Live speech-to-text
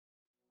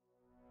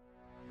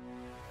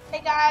Hey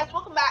guys,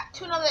 welcome back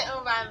to another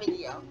Environment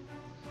video.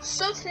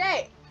 So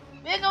today,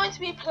 we're going to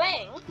be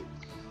playing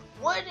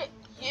Would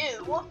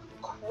You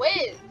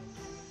Quiz.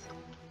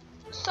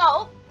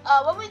 So,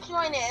 when we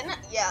join in,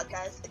 yeah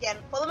guys, again,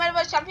 for the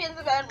Metaverse Champions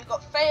event, we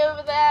got Fey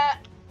over there,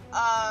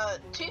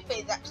 two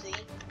Feys actually,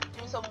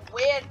 doing some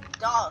weird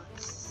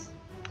dance.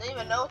 Don't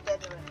even know what they're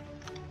doing.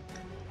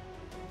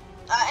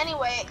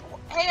 Anyway,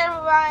 hey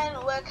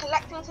everyone, we're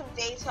collecting some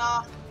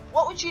data.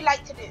 What would you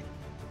like to do?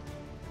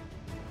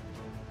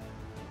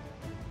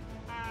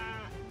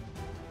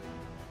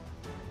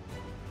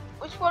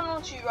 Which one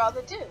would you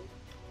rather do?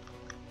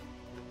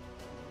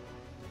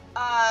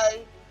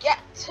 Get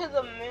to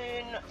the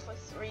moon for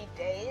 3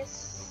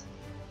 days,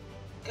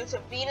 go to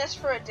Venus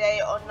for a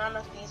day, or none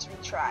of these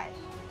retry.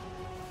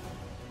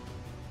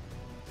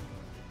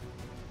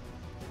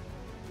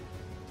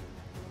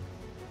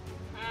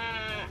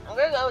 I'm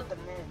gonna go with the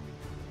moon.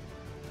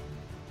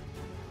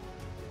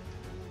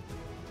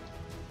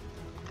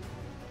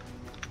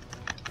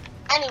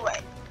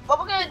 Anyway, what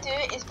we're gonna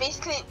do is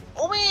basically,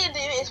 all we need to do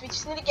is we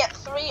just need to get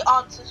 3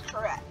 answers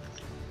correct.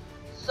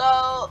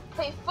 So,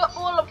 play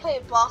football or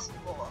play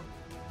basketball?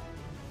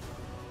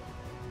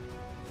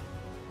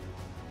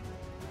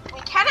 We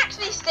can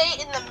actually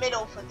stay in the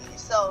middle for these,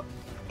 so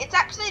it's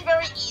actually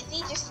very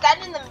easy. Just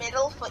stand in the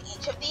middle for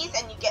each of these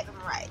and you get them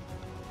right.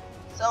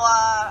 So,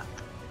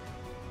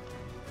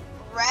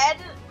 red,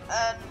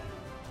 and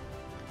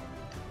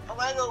I'm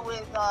gonna go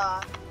with,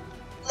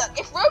 look,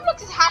 if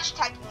Roblox is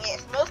hashtagging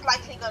it, it's most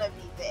likely gonna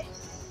be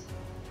this.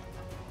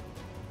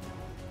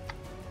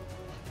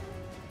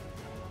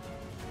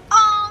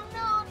 Oh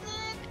no,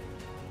 dude!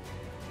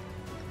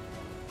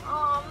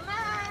 Oh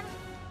man!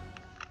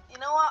 You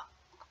know what?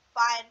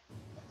 Fine.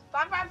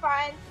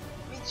 Fine.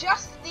 We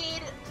just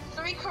need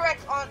 3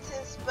 correct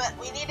answers, but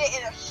we need it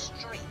in a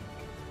streak.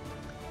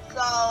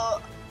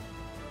 So,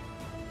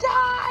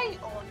 die!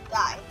 Or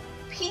die.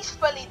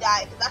 Peacefully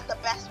die, because that's the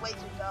best way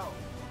to go.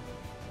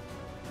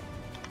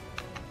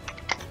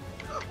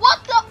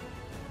 What the?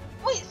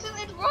 Wait, so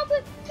they'd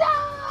rather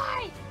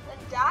die than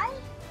die?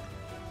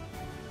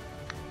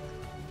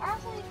 That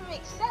doesn't even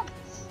make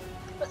sense.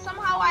 But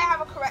somehow I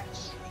have a correct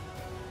streak.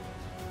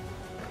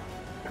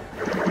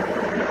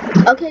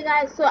 Okay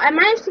guys, so I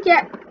managed to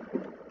get,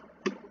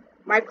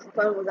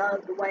 microphone was out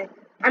of the way.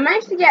 I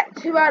managed to get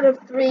 2 out of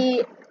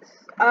 3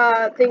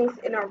 things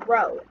in a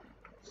row.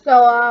 So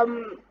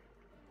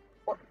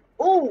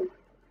oh.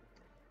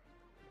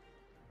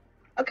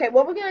 Okay,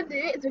 what we're gonna do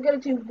is we're gonna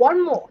do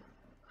one more.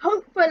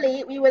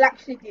 Hopefully we will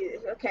actually do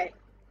this. Okay.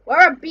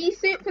 Wear a bee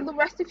suit for the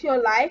rest of your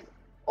life,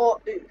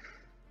 or oof.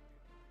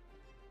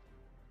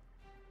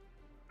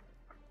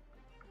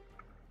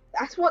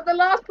 That's what the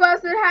last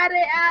person had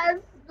it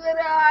as, but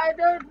I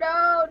don't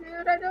know,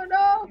 dude, I don't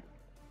know.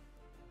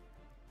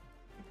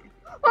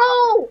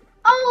 Oh!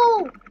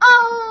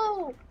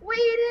 We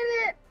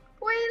did it!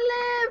 We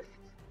lived!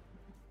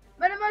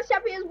 Metaverse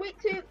Champions Week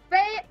 2,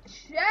 Fey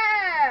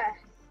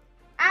Chest!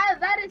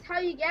 And that is how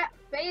you get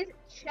Fey's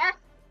Chest,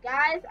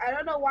 guys. I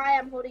don't know why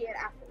I'm holding an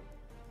apple.